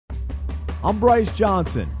I'm Bryce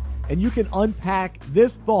Johnson, and you can unpack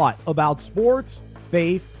this thought about sports,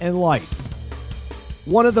 faith, and life.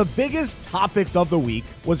 One of the biggest topics of the week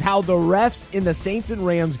was how the refs in the Saints and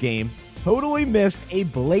Rams game totally missed a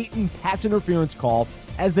blatant pass interference call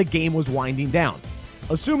as the game was winding down.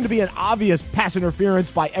 Assumed to be an obvious pass interference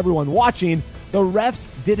by everyone watching, the refs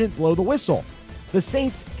didn't blow the whistle. The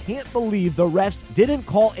Saints can't believe the refs didn't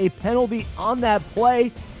call a penalty on that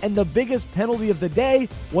play, and the biggest penalty of the day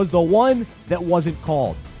was the one that wasn't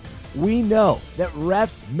called. We know that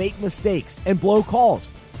refs make mistakes and blow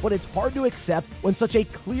calls, but it's hard to accept when such a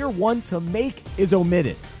clear one to make is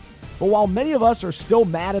omitted. But while many of us are still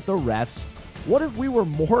mad at the refs, what if we were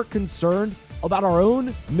more concerned about our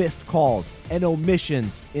own missed calls and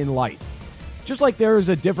omissions in life? Just like there is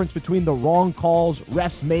a difference between the wrong calls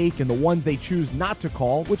refs make and the ones they choose not to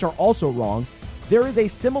call, which are also wrong, there is a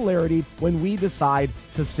similarity when we decide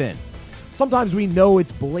to sin. Sometimes we know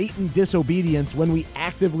it's blatant disobedience when we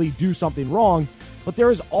actively do something wrong, but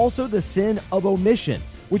there is also the sin of omission,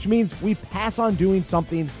 which means we pass on doing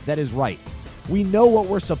something that is right. We know what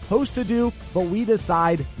we're supposed to do, but we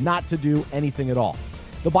decide not to do anything at all.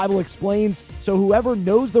 The Bible explains, so whoever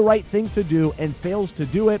knows the right thing to do and fails to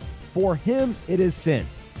do it, for him it is sin.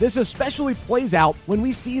 This especially plays out when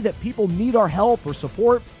we see that people need our help or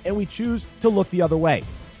support and we choose to look the other way.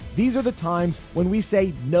 These are the times when we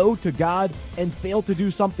say no to God and fail to do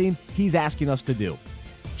something He's asking us to do.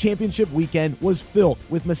 Championship weekend was filled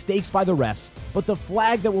with mistakes by the refs, but the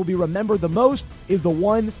flag that will be remembered the most is the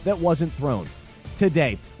one that wasn't thrown.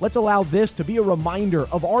 Today, let's allow this to be a reminder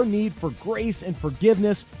of our need for grace and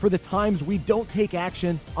forgiveness for the times we don't take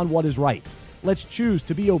action on what is right. Let's choose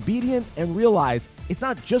to be obedient and realize it's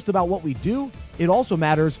not just about what we do, it also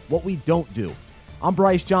matters what we don't do. I'm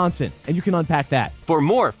Bryce Johnson, and you can unpack that. For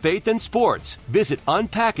more faith and sports, visit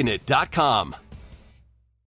unpackingit.com.